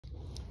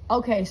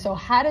Okay, so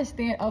how to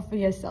stand up for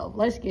yourself.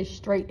 Let's get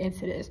straight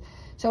into this.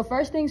 So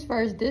first things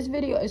first, this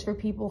video is for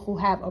people who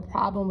have a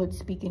problem with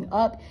speaking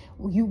up.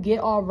 You get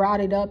all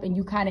routed up and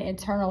you kind of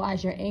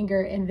internalize your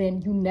anger, and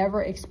then you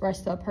never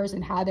express to a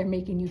person how they're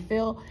making you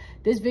feel.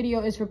 This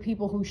video is for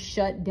people who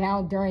shut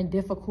down during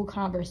difficult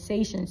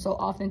conversations. So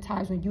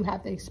oftentimes when you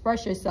have to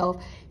express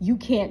yourself, you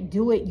can't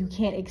do it, you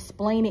can't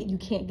explain it, you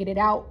can't get it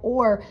out,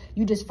 or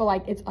you just feel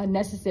like it's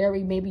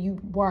unnecessary. Maybe you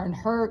weren't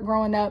heard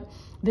growing up.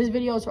 This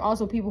video is for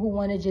also people who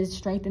want to just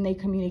strengthen their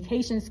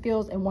communication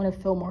skills and want to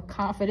feel more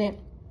confident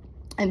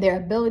and their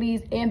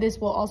abilities. And this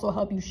will also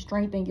help you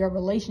strengthen your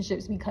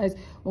relationships, because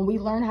when we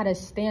learn how to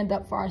stand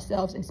up for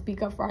ourselves and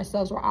speak up for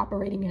ourselves, we're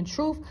operating in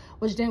truth,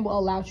 which then will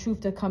allow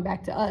truth to come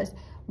back to us.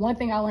 One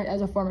thing I learned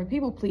as a former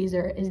people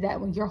pleaser is that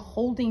when you're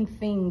holding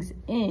things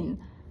in,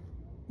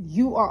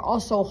 you are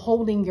also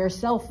holding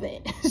yourself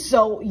in.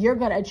 So you're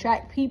going to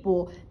attract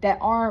people that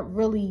aren't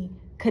really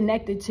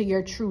connected to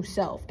your true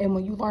self. And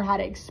when you learn how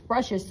to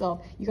express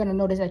yourself, you're going to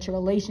notice that your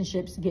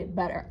relationships get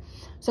better.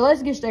 So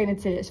let's get straight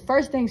into this.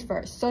 First things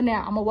first. So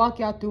now I'm gonna walk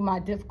y'all through my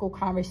difficult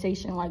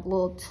conversation, like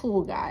little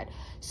tool guide.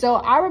 So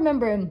I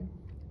remember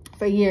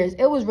for years,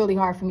 it was really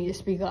hard for me to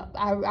speak up.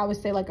 I would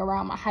say like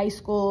around my high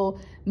school,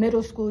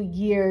 middle school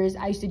years,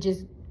 I used to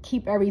just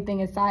keep everything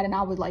inside, and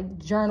I would like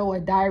journal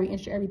or diary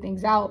entry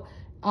everything out.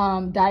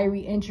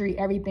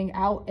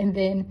 And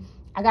then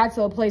I got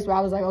to a place where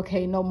I was like,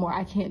 okay, no more,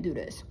 I can't do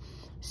this.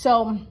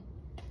 So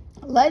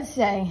let's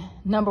say,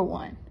 number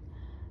one,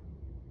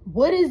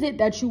 what is it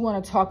that you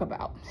want to talk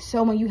about?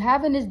 So when you're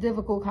having this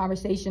difficult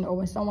conversation, or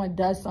when someone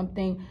does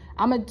something,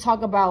 I'm going to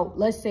talk about,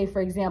 let's say,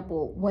 for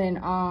example, when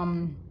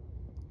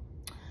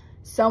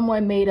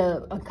someone made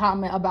a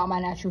comment about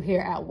my natural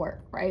hair at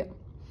work, right?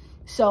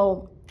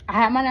 So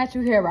I had my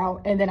natural hair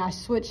out, and then I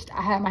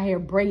had my hair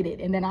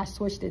braided, and then I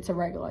switched it to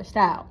regular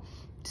style.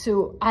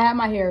 So I had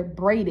my hair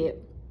braided,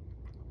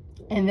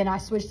 and then I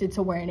switched it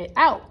to wearing it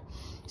out.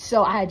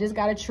 So I had just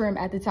got a trim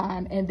at the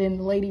time, and then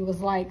the lady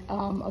was like,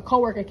 a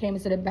coworker came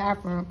into the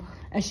bathroom,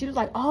 and she was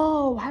like,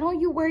 oh, why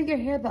don't you wear your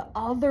hair the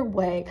other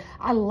way?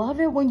 I love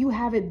it when you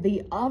have it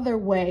the other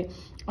way.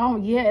 Oh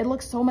yeah, it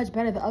looks so much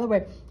better the other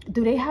way.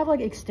 Do they have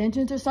like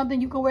extensions or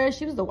something you can wear?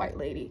 She was the white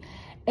lady.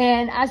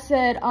 And I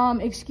said, I'm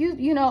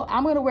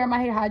gonna wear my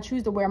hair how I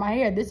choose to wear my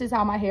hair. This is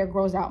how my hair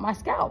grows out my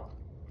scalp.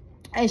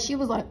 And she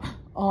was like,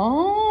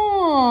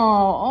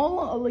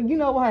 oh, you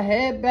know, her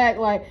head back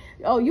like,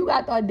 oh, you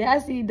got the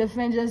audacity to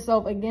defend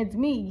yourself against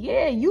me.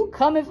 Yeah, you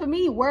coming for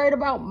me, worried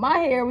about my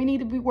hair. We need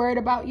to be worried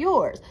about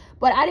yours.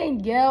 But I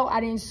didn't yell,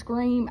 I didn't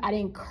scream, I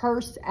didn't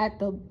curse at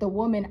the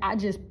woman. I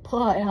just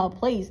put her in her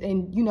place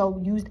and, you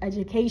know, used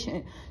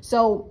education.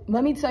 So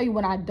let me tell you,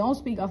 when I don't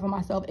speak up for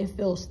myself, it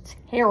feels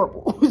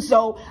terrible.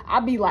 So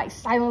I'll be like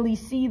silently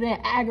seething,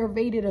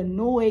 aggravated,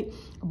 annoyed.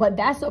 But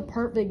that's a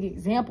perfect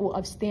example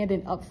of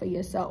standing up for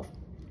yourself.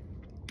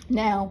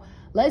 Now,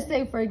 let's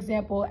say, for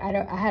example,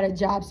 I had a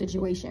job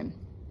situation.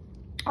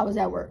 I was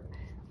at work,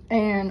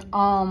 and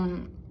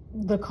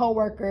the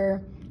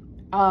coworker,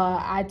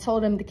 I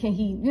told him, can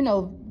he, you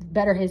know,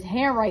 better his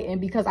handwriting,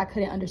 because I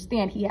couldn't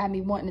understand. He had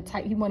me wanting to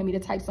type, he wanted me to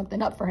type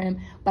something up for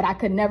him, but I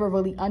could never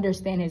really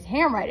understand his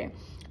handwriting.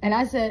 And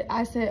I said,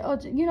 oh,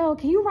 you know,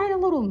 can you write a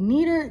little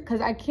neater?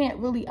 Because I can't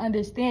really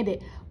understand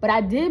it. But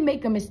I did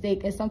make a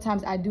mistake, and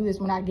sometimes I do this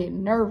when I get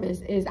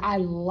nervous, is I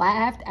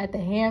laughed at the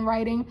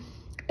handwriting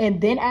and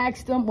then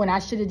asked him when I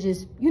should have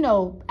just, you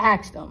know,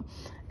 asked him.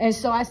 And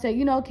so I said,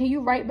 you know, can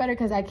you write better?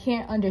 Because I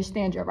can't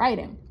understand your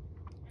writing.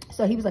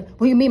 So he was like,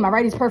 what do you mean? My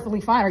writing's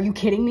perfectly fine. Are you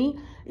kidding me?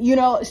 You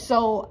know,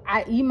 so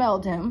I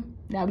emailed him.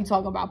 Now we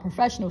talking about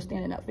professional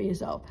standing up for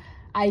yourself.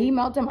 I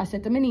emailed him. I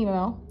sent him an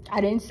email.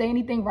 I didn't say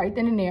anything right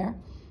then and there,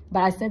 but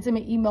I sent him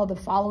an email the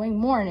following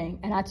morning,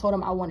 and I told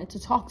him I wanted to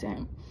talk to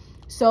him.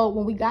 So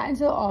when we got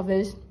into the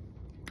office,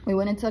 we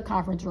went into a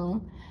conference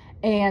room.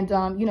 And,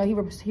 you know, he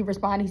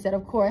responded, he said,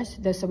 of course.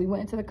 So we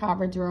went into the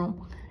conference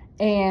room,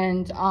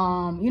 and,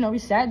 you know, we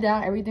sat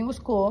down, everything was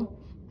cool.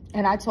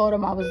 And I told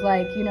him, I was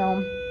like, you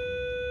know,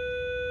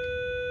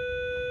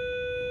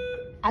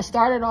 I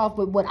started off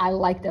with what I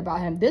liked about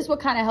him. This would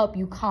kind of help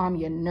you calm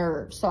your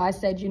nerves. So I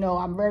said, you know,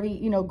 I'm very,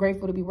 you know,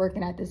 grateful to be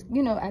working at this,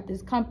 you know, at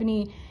this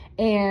company.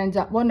 And,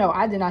 well, no,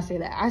 I did not say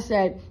that. I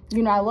said,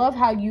 you know, I love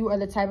how you are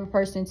the type of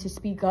person to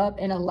speak up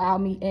and allow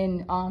me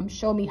and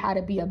show me how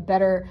to be a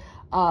better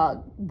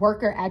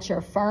worker at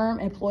your firm,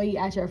 employee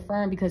at your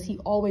firm, because he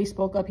always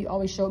spoke up. He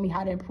always showed me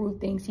how to improve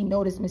things. He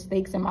noticed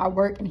mistakes in my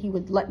work, and he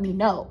would let me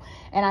know.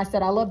 And I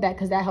said, I love that,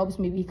 because that helps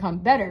me become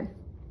better.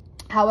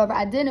 However,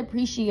 I didn't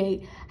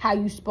appreciate how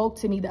you spoke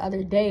to me the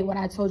other day when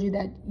I told you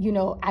that, you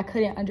know, I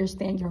couldn't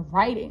understand your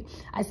writing.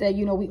 I said,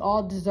 you know, we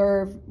all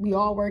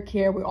work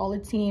here, we're all a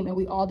team, and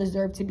we all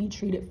deserve to be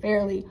treated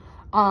fairly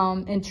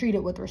and treated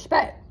with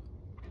respect.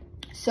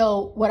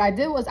 So what I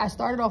did was I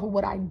started off with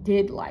what I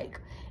did like,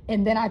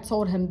 and then I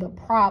told him the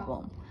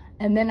problem.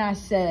 And then I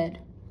said,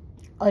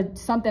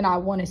 something I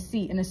want to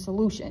see in a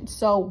solution.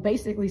 So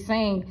basically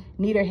saying,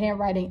 need her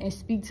handwriting and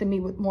speak to me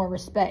with more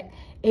respect.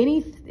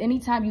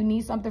 Anytime you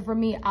need something from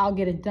me, I'll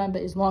get it done,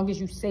 but as long as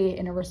you say it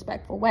in a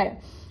respectful way.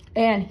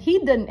 And he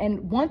didn't.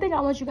 And one thing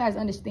I want you guys to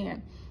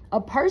understand,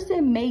 a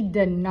person may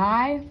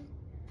deny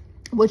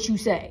what you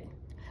say,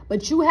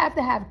 but you have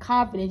to have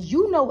confidence.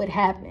 You know what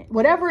happened,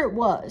 whatever it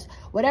was,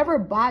 whatever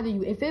bothered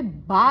you. If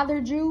it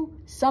bothered you,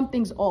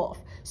 something's off.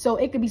 So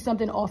it could be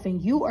something off in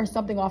you or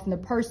something off in the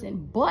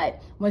person.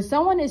 But when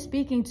someone is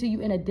speaking to you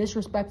in a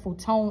disrespectful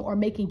tone or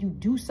making you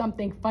do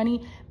something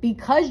funny,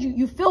 because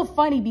you feel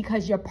funny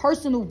because your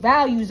personal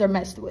values are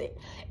messed with.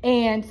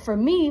 And for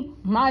me,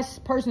 my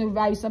personal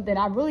value, something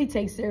I really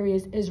take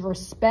serious, is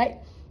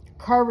respect,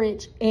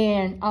 courage,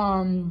 and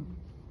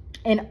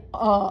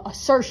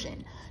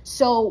assertion.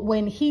 So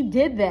when he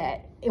did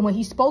that, and when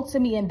he spoke to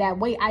me in that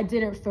way, I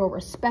didn't feel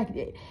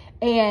respected.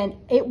 And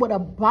it would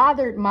have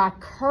bothered my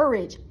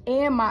courage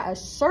and my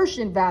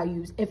assertion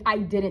values if I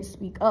didn't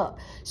speak up.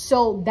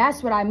 So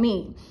that's what I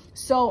mean.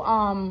 So,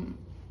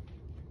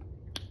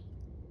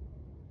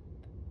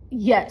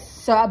 yes.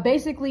 So I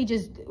basically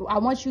I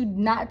want you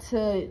not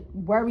to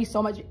worry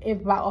so much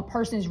about a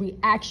person's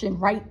reaction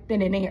right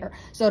then and there.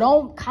 So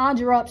don't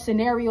conjure up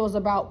scenarios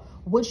about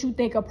what you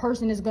think a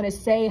person is going to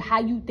say,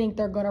 how you think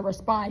they're going to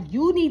respond.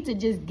 You need to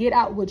just get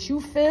out what you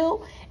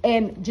feel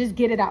and just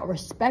get it out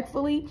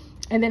respectfully.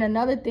 And then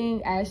another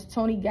thing, as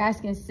Tony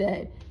Gaskins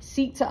said,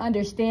 seek to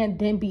understand,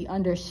 then be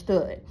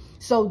understood.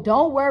 So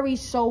don't worry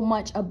so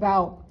much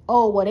about,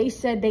 oh, well, they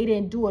said they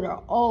didn't do it,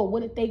 or, oh,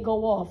 what if they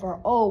go off, or,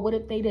 oh, what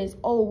if they this,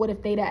 oh, what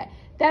if they that.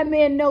 That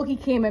man know he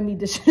came at me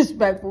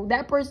disrespectful.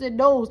 That person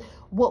knows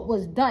what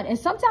was done. And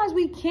sometimes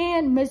we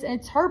can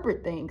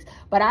misinterpret things,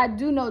 but I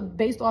do know,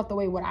 based off the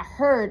way what I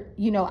heard,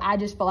 I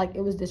just felt like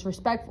it was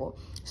disrespectful.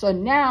 So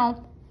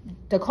now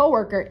the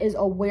coworker is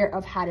aware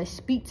of how to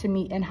speak to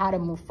me and how to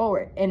move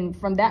forward. And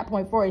from that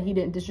point forward, he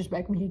didn't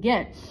disrespect me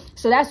again.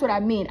 So that's what I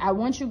mean. I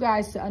want you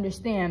guys to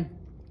understand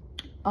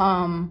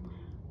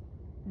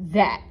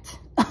that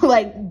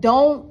like,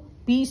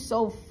 don't be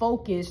so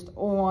focused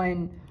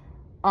on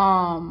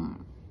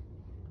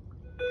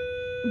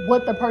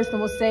what the person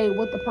will say,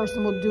 what the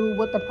person will do,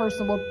 what the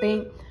person will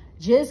think.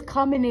 Just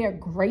come in there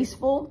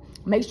graceful.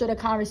 Make sure the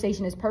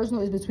conversation is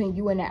personal, is between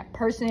you and that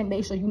person.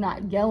 Make sure you're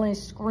not yelling,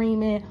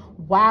 screaming,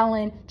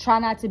 wilding. Try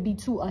not to be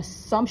too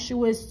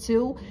assumptuous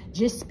too.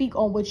 Just speak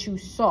on what you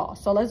saw.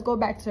 So let's go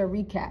back to a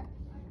recap.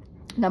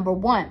 Number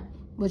one,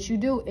 what you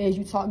do is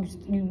you talk,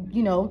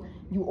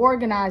 you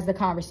organize the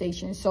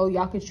conversation. So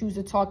y'all could choose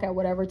to talk at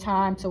whatever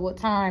time, to what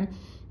time.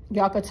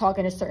 Y'all could talk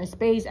in a certain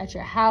space, at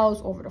your house,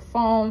 over the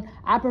phone.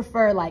 I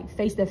prefer like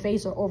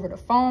face-to-face or over the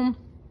phone.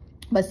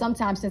 But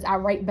sometimes, since I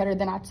write better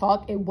than I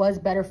talk, it was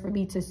better for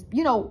me to,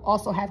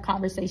 also have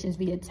conversations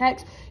via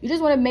text. You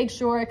just want to make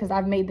sure, because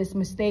I've made this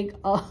mistake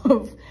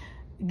of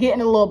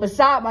getting a little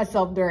beside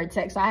myself during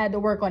text. So I had to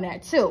work on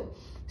that too.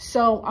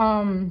 So,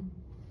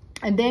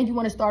 and then you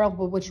want to start off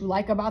with what you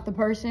like about the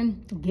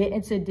person. Get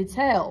into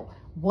detail.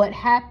 What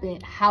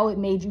happened? How it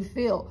made you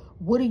feel?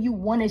 What do you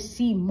want to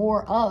see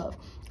more of?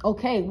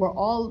 Okay, we're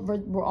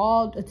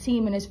all a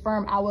team in this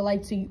firm. I would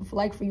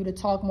like for you to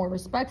talk more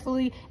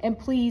respectfully, and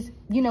please,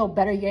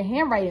 better your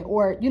handwriting,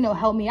 or,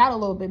 help me out a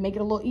little bit, make it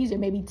a little easier,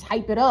 maybe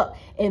type it up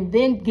and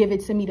then give it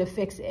to me to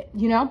fix it,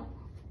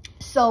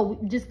 So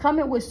just come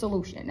in with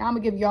solution. Now I'm gonna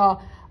give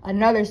y'all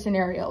another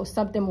scenario,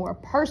 something more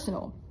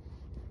personal.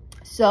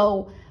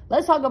 So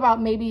let's talk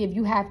about maybe if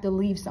you have to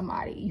leave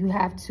somebody, you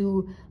have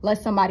to let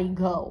somebody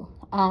go,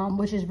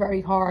 which is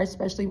very hard,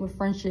 especially with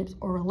friendships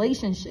or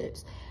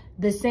relationships.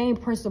 The same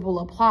principle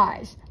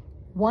applies.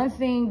 One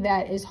thing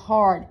that is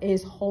hard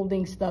is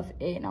holding stuff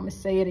in. I'm gonna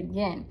say it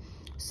again.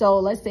 So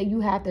let's say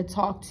you have to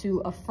talk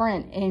to a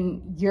friend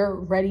and you're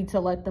ready to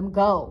let them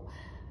go.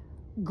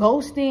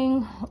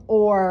 Ghosting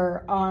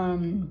or,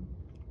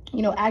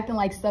 acting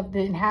like stuff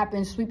didn't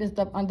happen, sweeping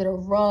stuff under the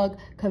rug,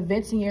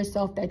 convincing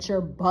yourself that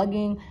you're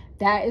bugging,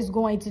 that is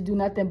going to do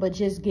nothing but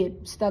just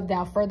get stuff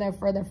down further and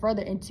further and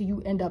further until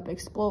you end up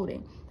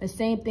exploding. The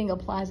same thing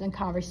applies in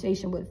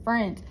conversation with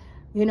friends.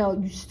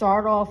 You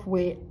start off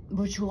with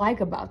what you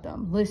like about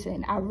them.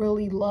 Listen, I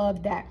really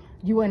love that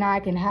you and I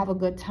can have a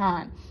good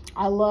time.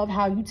 I love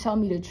how you tell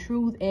me the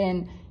truth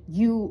and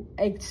you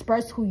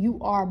express who you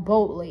are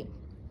boldly.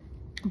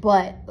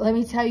 But let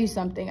me tell you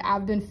something.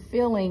 I've been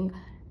feeling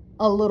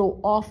a little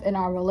off in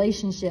our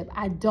relationship.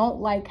 I don't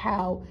like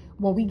how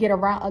when we get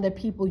around other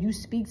people, you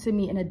speak to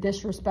me in a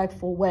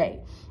disrespectful way.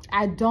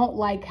 I don't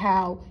like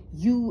how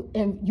you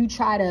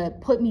try to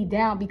put me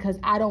down because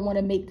I don't want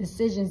to make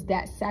decisions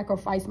that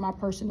sacrifice my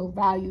personal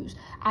values.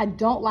 I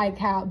don't like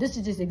how, this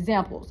is just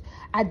examples.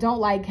 I don't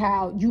like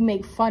how you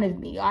make fun of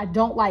me. I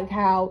don't like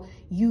how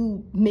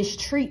you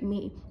mistreat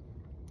me.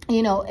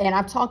 you know, and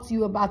I've talked to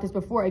you about this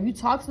before. If you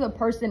talk to the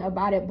person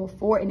about it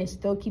before and it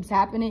still keeps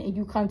happening and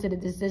you come to the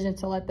decision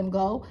to let them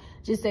go,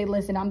 just say,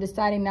 listen, I'm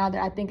deciding now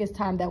that I think it's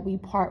time that we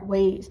part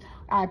ways.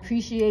 I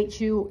appreciate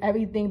you,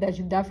 everything that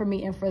you've done for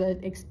me and for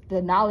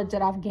the knowledge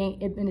that I've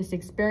gained in this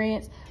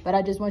experience. But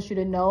I just want you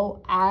to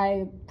know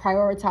I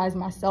prioritize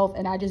myself,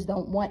 and I just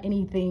don't want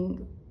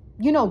anything,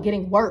 you know,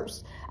 getting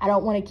worse. I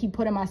don't want to keep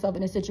putting myself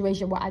in a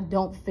situation where I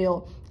don't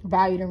feel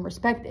valued and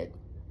respected.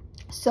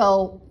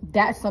 So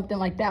that's something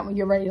like that when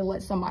you're ready to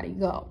let somebody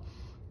go.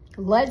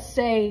 Let's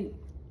say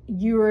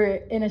you're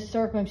in a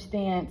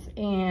circumstance,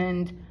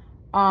 and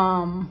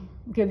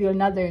give you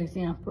another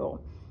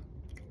example.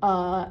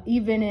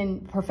 Even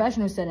in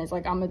professional settings,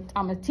 like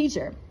I'm a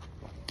teacher,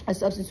 a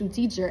substitute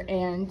teacher,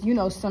 and you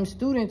know, some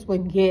students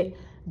would get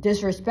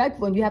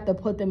disrespectful and you have to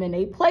put them in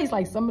a place.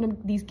 Like some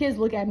of these kids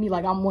look at me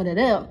like I'm one of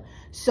them.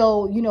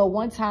 So, you know,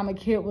 one time a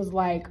kid was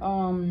like,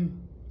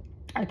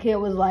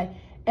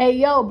 hey,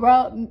 yo,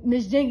 bro,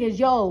 Miss Jenkins,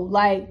 yo,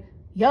 like,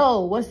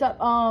 yo, what's up,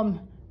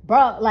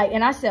 bro? Like,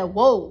 and I said,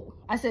 whoa.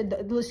 I said,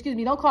 excuse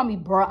me, don't call me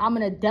bro. I'm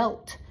an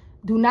adult.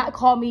 Do not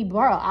call me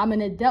bro. I'm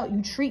an adult.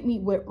 You treat me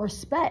with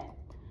respect.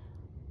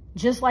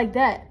 Just like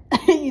that.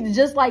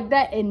 Just like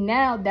that. And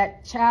now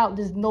that child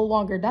just no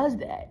longer does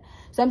that.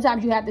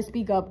 Sometimes you have to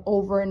speak up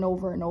over and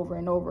over and over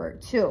and over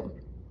too.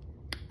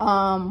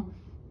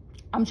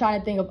 I'm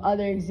trying to think of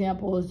other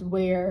examples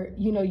where,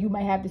 you know, you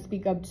might have to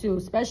speak up too,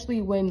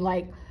 especially when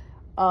like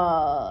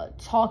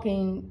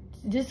talking,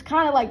 just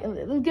kind of like,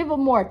 let's give a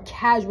more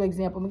casual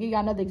example. I'm gonna give you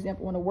another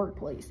example in the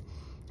workplace.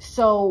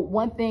 So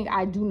one thing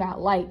I do not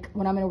like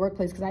when I'm in a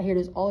workplace, because I hear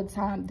this all the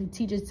time, the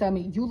teachers tell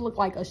me, you look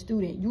like a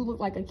student, you look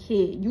like a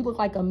kid, you look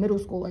like a middle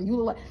schooler, you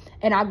look like,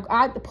 and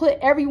I put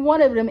every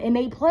one of them in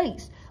a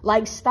place.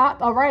 Like, stop,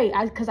 all right,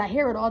 because I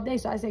hear it all day.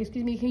 So I say,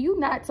 excuse me, can you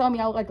not tell me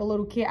I look like a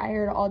little kid? I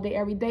hear it all day,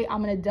 every day.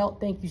 I'm an adult,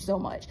 thank you so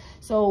much.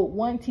 So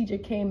one teacher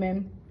came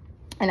in,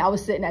 and I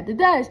was sitting at the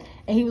desk,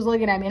 and he was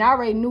looking at me, and I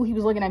already knew he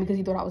was looking at me because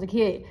he thought I was a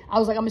kid. I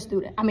was like, I'm a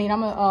student. I mean,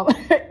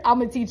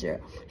 I'm a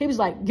teacher. He was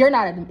like, you're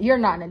not an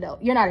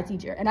adult. You're not a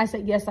teacher. And I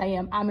said, yes, I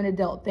am. I'm an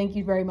adult. Thank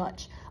you very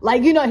much.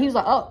 Like, you know, he was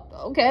like, oh,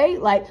 okay.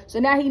 Like, so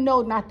now he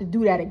knows not to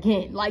do that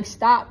again. Like,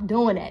 stop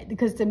doing that,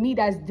 because to me,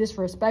 that's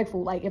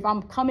disrespectful. Like, if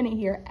I'm coming in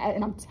here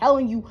and I'm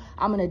telling you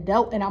I'm an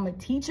adult and I'm a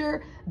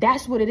teacher,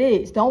 that's what it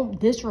is. Don't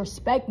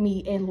disrespect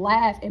me and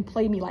laugh and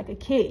play me like a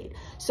kid.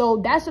 So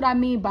that's what I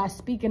mean by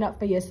speaking up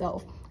for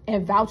yourself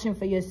and vouching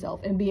for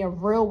yourself and being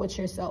real with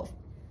yourself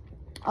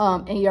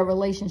in your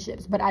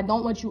relationships. But I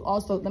don't want you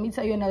also, let me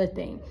tell you another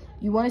thing.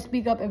 You want to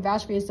speak up and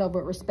vouch for yourself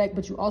with respect,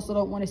 but you also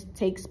don't want to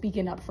take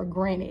speaking up for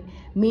granted,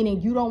 meaning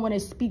you don't want to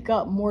speak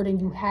up more than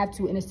you have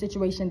to in a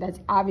situation that's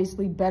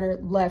obviously better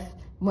left,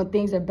 when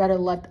things are better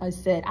left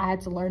unsaid. I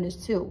had to learn this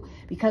too,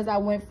 because I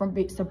went from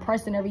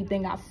suppressing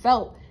everything I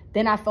felt.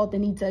 Then I felt the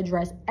need to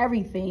address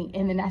everything.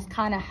 And then that's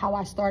kind of how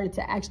I started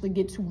to actually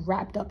get too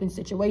wrapped up in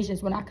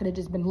situations when I could have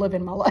just been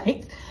living my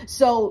life.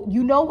 So,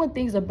 you know, when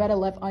things are better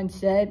left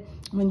unsaid,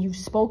 when you've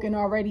spoken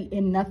already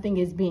and nothing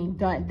is being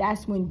done,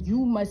 that's when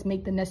you must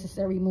make the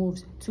necessary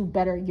moves to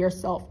better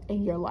yourself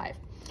in your life.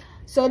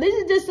 So this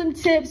is just some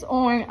tips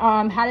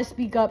on how to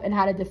speak up and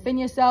how to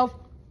defend yourself.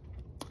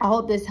 I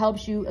hope this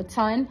helps you a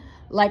ton.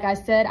 Like I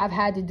said, I've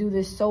had to do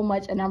this so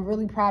much, and I'm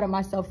really proud of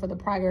myself for the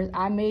progress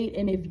I made.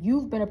 And if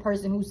you've been a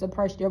person who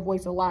suppressed your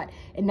voice a lot,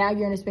 and now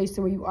you're in a space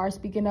where you are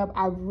speaking up,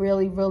 I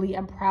really, really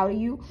am proud of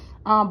you.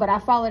 But I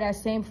follow that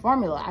same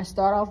formula. I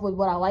start off with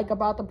what I like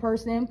about the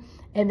person,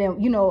 and then,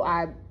 you know,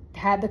 I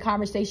had the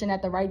conversation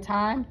at the right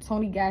time.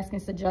 Tony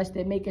Gaskins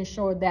suggested making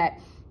sure that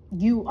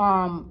you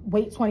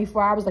wait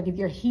 24 hours. Like if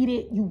you're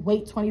heated, you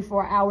wait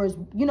 24 hours,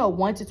 you know,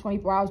 1 to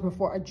 24 hours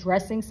before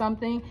addressing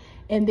something.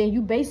 And then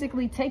you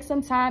basically take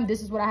some time.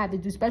 This is what I have to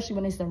do, especially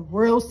when it's a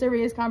real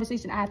serious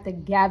conversation. I have to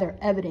gather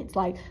evidence,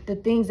 like the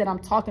things that I'm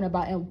talking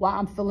about and why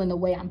I'm feeling the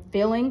way I'm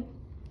feeling.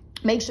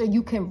 Make sure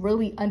you can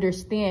really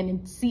understand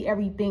and see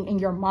everything in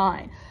your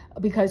mind.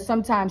 Because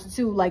sometimes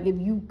too, like if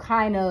you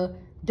kind of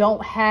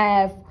don't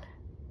have,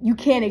 you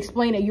can't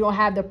explain it, you don't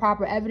have the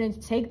proper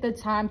evidence, take the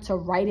time to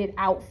write it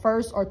out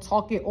first or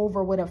talk it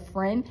over with a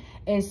friend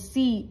and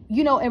see,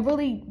 you know, and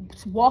really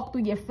walk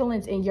through your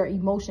feelings and your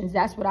emotions.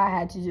 That's what I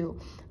had to do.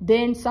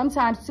 Then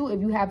sometimes too,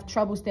 if you have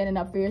trouble standing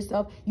up for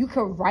yourself, you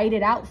could write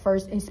it out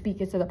first and speak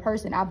it to the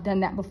person. I've done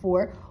that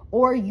before.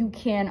 Or you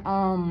can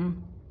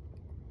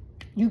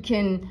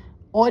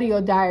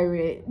auto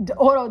diary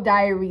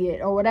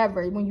it or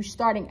whatever. When you're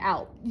starting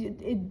out,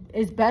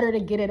 it's better to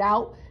get it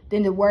out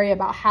than to worry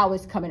about how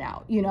it's coming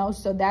out, you know?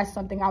 So that's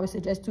something I would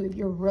suggest too if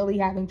you're really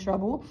having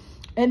trouble.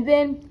 And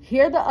then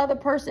hear the other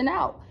person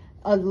out.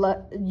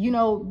 You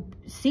know,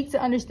 seek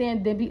to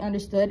understand, then be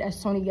understood,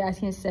 as Tony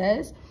Gaskins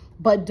says,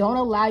 but don't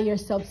allow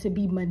yourself to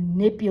be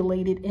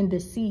manipulated and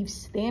deceived.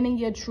 Stand in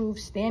your truth,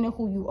 stand in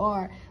who you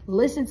are,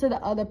 listen to the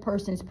other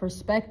person's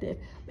perspective,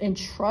 and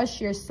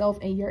trust yourself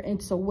and your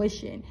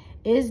intuition.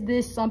 Is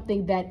this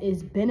something that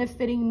is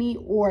benefiting me,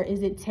 or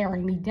is it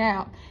tearing me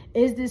down?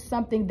 Is this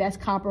something that's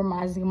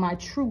compromising my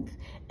truth?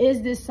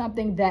 Is this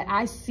something that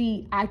I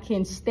see I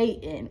can stay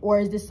in, or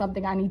is this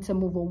something I need to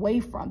move away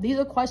from? These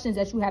are questions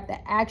that you have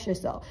to ask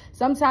yourself.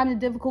 Sometimes the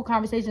difficult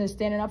conversation is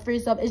standing up for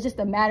yourself. It's just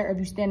a matter of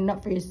you standing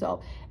up for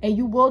yourself. And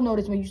you will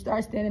notice when you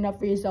start standing up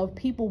for yourself,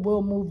 people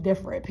will move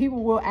different.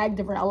 People will act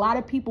different. A lot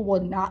of people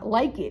will not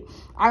like it.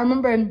 I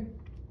remember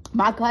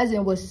my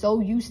cousin was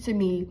so used to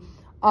me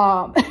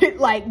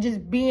like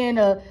just being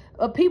a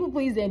people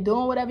pleaser and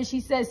doing whatever she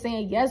said,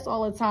 saying yes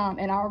all the time.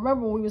 And I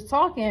remember when we was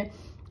talking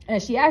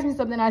and she asked me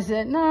something, I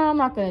said, no, I'm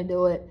not going to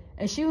do it.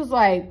 And she was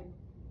like,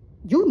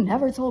 you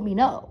never told me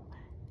no.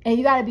 And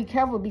you got to be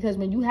careful, because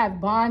when you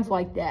have bonds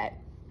like that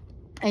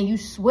and you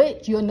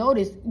switch, you'll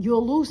notice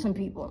you'll lose some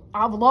people.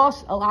 I've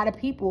lost a lot of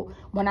people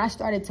when I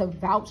started to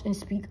vouch and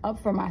speak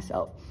up for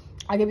myself.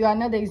 I'll give you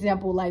another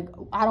example. Like,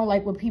 I don't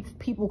like when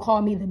people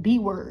call me the B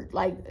word.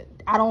 Like,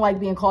 I don't like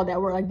being called that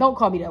word. Like, don't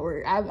call me that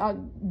word. I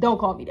don't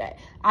call me that.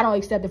 I don't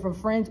accept it from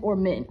friends or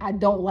men. I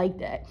don't like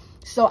that.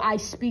 So I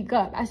speak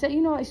up. I said,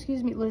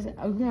 excuse me, listen,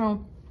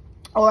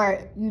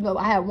 or,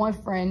 I had one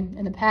friend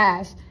in the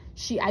past.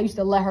 I used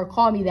to let her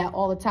call me that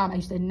all the time. I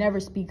used to never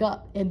speak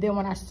up. And then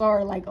when I saw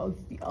her like a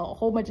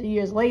whole bunch of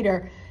years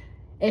later,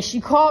 and she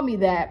called me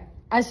that,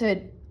 I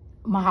said,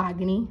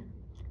 mahogany.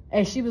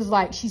 And she was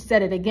like, she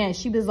said it again.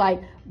 She was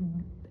like,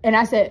 and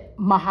I said,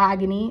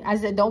 mahogany. I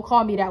said, don't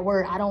call me that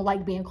word. I don't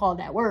like being called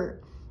that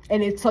word.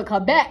 And it took her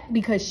back,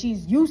 because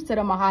she's used to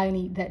the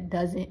mahogany that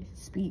doesn't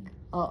speak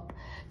up.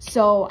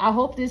 So I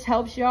hope this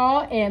helps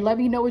y'all, and let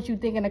me know what you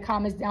think in the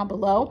comments down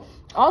below.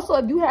 Also,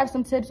 if you have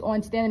some tips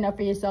on standing up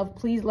for yourself,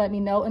 please let me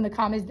know in the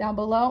comments down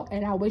below.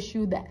 And I wish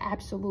you the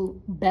absolute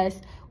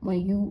best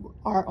when you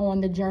are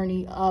on the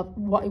journey of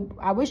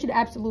I wish you the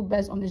absolute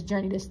best on this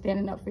journey to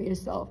standing up for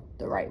yourself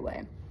the right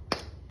way.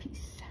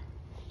 Peace.